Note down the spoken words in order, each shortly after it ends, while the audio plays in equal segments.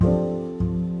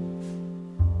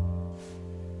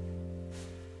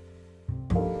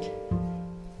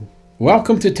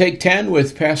Welcome to Take 10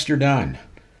 with Pastor Don.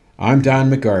 I'm Don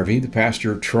McGarvey, the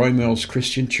pastor of Troy Mills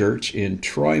Christian Church in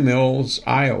Troy Mills,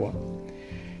 Iowa.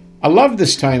 I love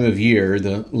this time of year,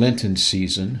 the Lenten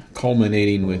season,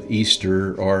 culminating with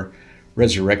Easter or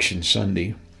Resurrection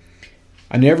Sunday.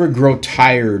 I never grow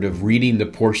tired of reading the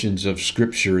portions of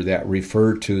Scripture that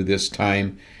refer to this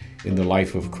time in the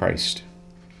life of Christ.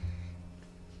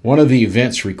 One of the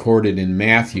events recorded in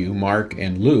Matthew, Mark,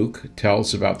 and Luke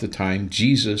tells about the time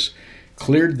Jesus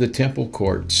cleared the temple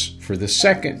courts for the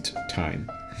second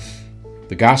time.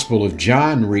 The Gospel of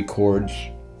John records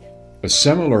a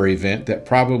similar event that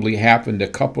probably happened a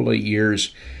couple of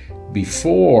years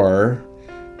before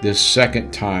this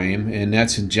second time, and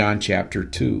that's in John chapter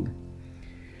 2.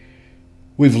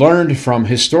 We've learned from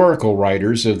historical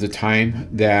writers of the time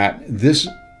that this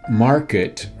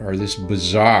market or this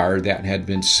bazaar that had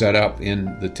been set up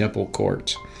in the temple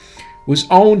courts was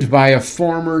owned by a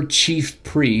former chief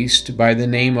priest by the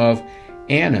name of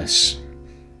Annas.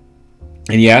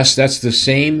 And yes, that's the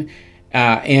same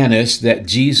Annas that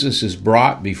Jesus is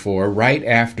brought before right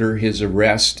after his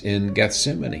arrest in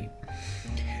Gethsemane.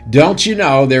 Don't you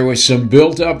know there was some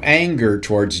built-up anger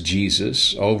towards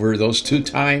Jesus over those two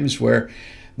times where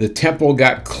the temple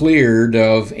got cleared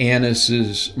of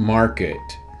Annas's market?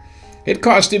 It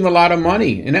cost him a lot of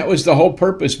money, and that was the whole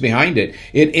purpose behind it.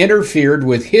 It interfered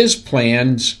with his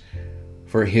plans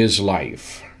for his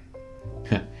life.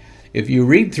 If you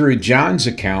read through John's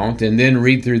account and then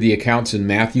read through the accounts in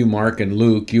Matthew, Mark, and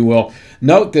Luke, you will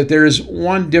note that there is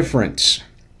one difference.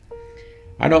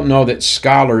 I don't know that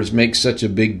scholars make such a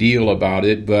big deal about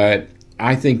it, but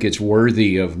I think it's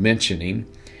worthy of mentioning.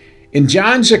 In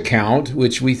John's account,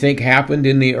 which we think happened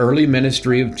in the early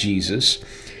ministry of Jesus,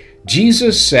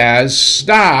 Jesus says,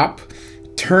 "Stop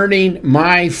turning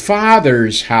my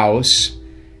Father's house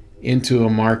into a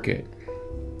market."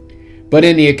 But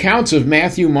in the accounts of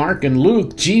Matthew, Mark, and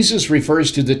Luke, Jesus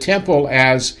refers to the temple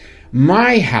as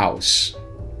my house.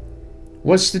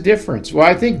 What's the difference? Well,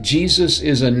 I think Jesus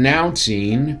is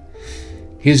announcing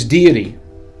his deity,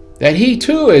 that he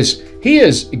too is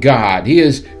God. He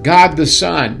is God the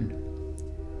Son.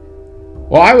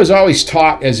 Well, I was always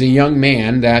taught as a young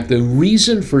man that the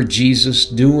reason for Jesus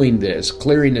doing this,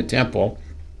 clearing the temple,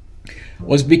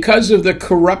 was because of the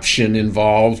corruption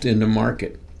involved in the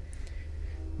market.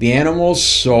 The animals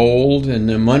sold and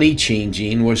the money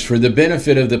changing was for the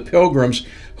benefit of the pilgrims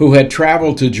who had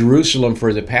traveled to Jerusalem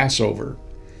for the Passover.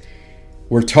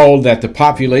 We're told that the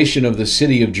population of the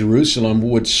city of Jerusalem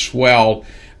would swell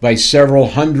by several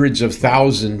hundreds of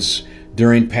thousands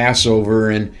during Passover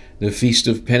and the Feast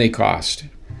of Pentecost.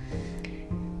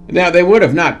 Now, they would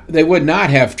not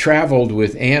have traveled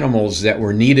with animals that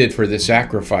were needed for the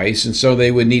sacrifice, and so they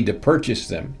would need to purchase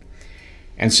them.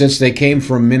 And since they came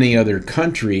from many other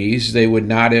countries, they would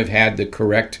not have had the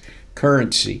correct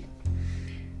currency.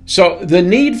 So the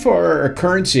need for a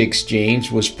currency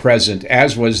exchange was present,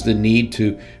 as was the need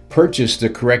to purchase the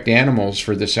correct animals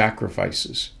for the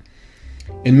sacrifices.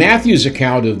 In Matthew's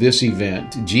account of this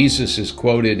event, Jesus is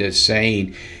quoted as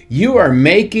saying, "You are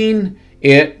making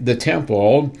it, the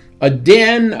temple, a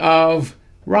den of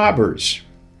robbers."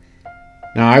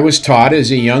 Now, I was taught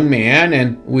as a young man,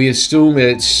 and we assume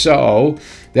it's so,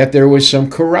 that there was some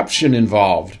corruption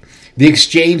involved. The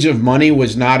exchange of money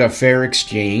was not a fair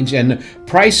exchange, and the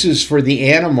prices for the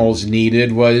animals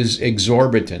needed was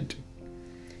exorbitant.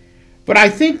 But I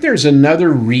think there's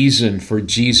another reason for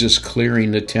Jesus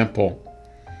clearing the temple.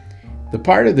 The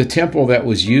part of the temple that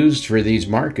was used for these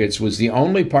markets was the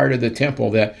only part of the temple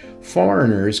that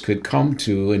foreigners could come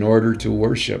to in order to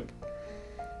worship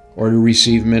or to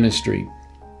receive ministry.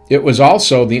 It was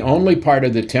also the only part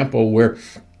of the temple where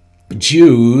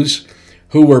Jews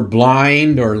who were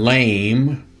blind or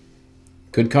lame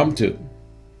could come to.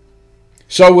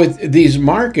 So with these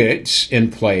markets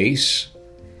in place,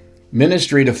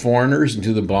 ministry to foreigners and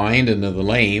to the blind and to the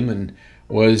lame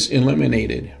was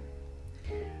eliminated.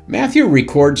 Matthew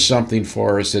records something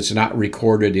for us that's not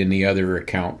recorded in the other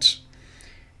accounts.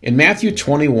 In Matthew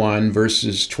 21,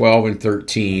 verses 12 and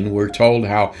 13, we're told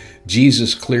how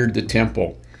Jesus cleared the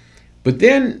temple. But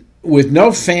then, with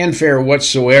no fanfare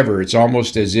whatsoever, it's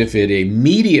almost as if it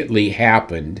immediately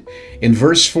happened. In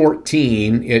verse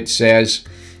 14, it says,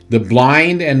 "The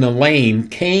blind and the lame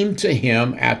came to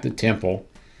him at the temple,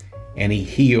 and he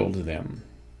healed them."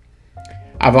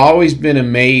 I've always been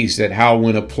amazed at how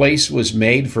when a place was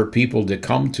made for people to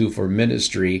come to for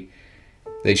ministry,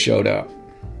 they showed up.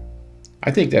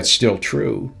 I think that's still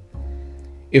true.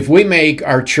 If we make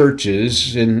our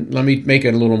churches, and let me make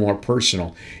it a little more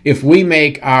personal, if we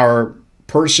make our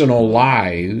personal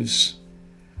lives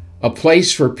a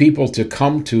place for people to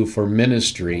come to for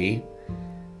ministry,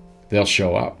 they'll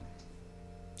show up.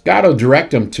 God will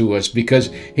direct them to us because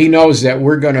He knows that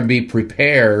we're going to be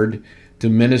prepared to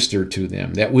minister to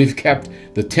them, that we've kept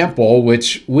the temple,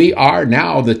 which we are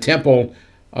now the temple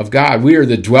of God. We are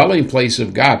the dwelling place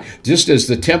of God. Just as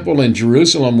the temple in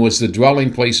Jerusalem was the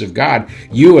dwelling place of God,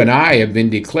 you and I have been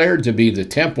declared to be the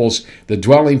temples, the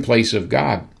dwelling place of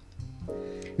God.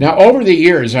 Now, over the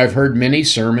years, I've heard many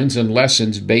sermons and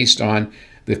lessons based on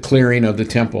the clearing of the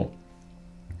temple.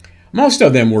 Most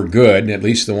of them were good, at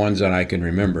least the ones that I can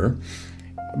remember.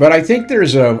 But I think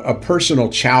there's a personal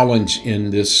challenge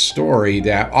in this story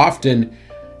that often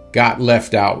got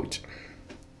left out.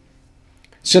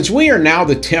 Since we are now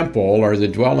the temple or the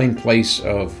dwelling place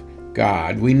of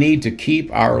God, we need to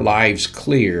keep our lives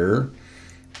clear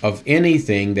of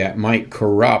anything that might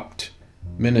corrupt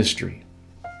ministry.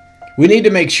 We need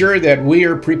to make sure that we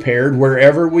are prepared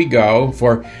wherever we go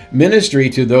for ministry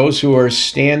to those who are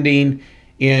standing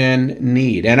in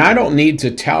need. And I don't need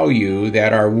to tell you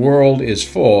that our world is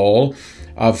full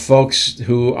of folks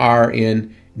who are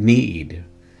in need.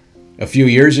 A few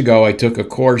years ago, I took a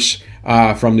course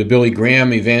from the Billy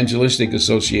Graham Evangelistic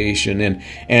Association, and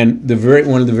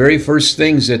one of the very first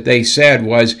things that they said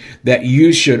was that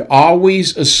you should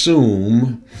always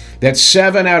assume that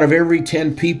 7 out of every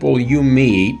 10 people you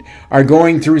meet are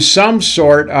going through some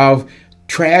sort of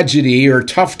tragedy or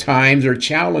tough times or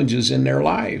challenges in their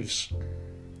lives.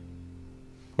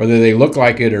 Whether they look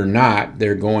like it or not,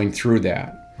 they're going through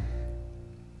that.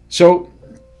 So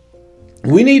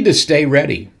we need to stay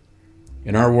ready.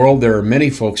 In our world, there are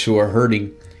many folks who are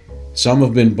hurting. Some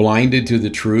have been blinded to the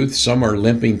truth. Some are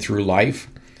limping through life,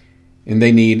 and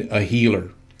they need a healer.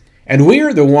 And we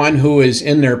are the one who is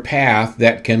in their path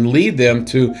that can lead them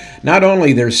to not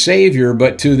only their Savior,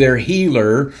 but to their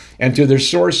healer and to their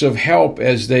source of help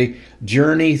as they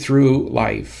journey through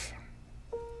life.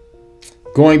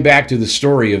 Going back to the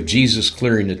story of Jesus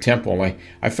clearing the temple,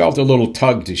 I felt a little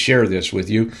tug to share this with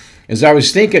you. As I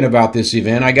was thinking about this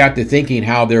event, I got to thinking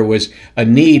how there was a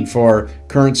need for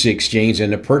currency exchange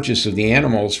and the purchase of the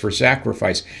animals for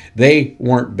sacrifice. They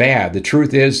weren't bad. The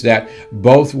truth is that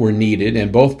both were needed and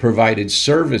both provided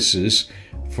services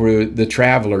for the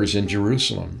travelers in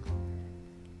Jerusalem.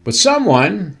 But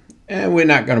someone, and we're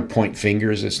not going to point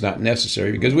fingers, it's not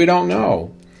necessary because we don't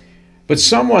know. But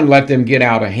someone let them get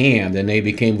out of hand and they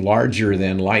became larger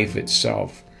than life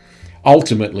itself.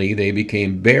 Ultimately, they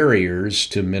became barriers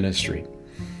to ministry.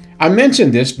 I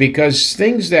mention this because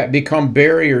things that become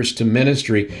barriers to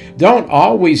ministry don't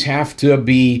always have to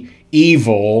be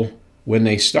evil when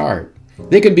they start.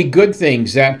 They can be good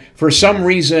things that for some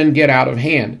reason get out of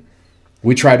hand.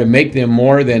 We try to make them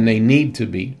more than they need to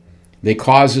be. They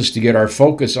cause us to get our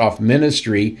focus off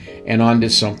ministry and onto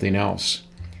something else.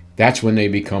 That's when they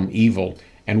become evil,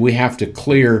 and we have to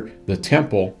clear the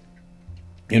temple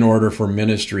in order for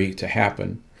ministry to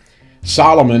happen.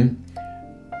 Solomon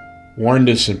warned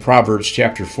us in Proverbs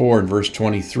chapter 4 and verse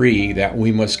 23 that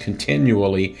we must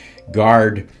continually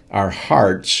guard our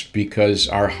hearts because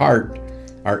our heart,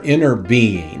 our inner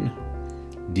being,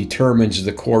 determines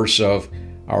the course of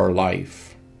our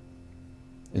life.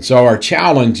 And so our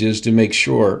challenge is to make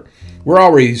sure we're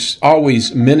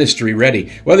always ministry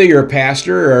ready. Whether you're a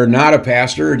pastor or not a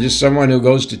pastor, or just someone who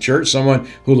goes to church, someone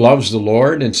who loves the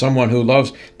Lord, and someone who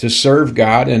loves to serve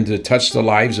God and to touch the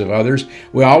lives of others,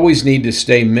 we always need to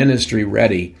stay ministry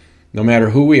ready, no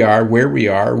matter who we are, where we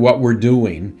are, what we're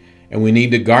doing. And we need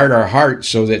to guard our hearts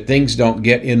so that things don't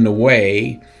get in the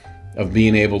way of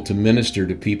being able to minister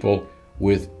to people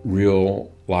with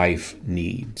real life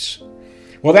needs.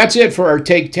 Well, that's it for our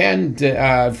Take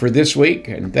 10 for this week,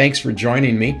 and thanks for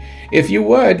joining me. If you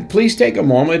would, please take a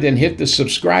moment and hit the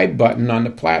subscribe button on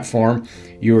the platform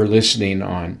you are listening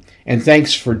on. And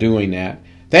thanks for doing that.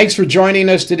 Thanks for joining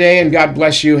us today, and God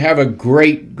bless you. Have a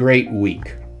great, great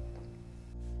week.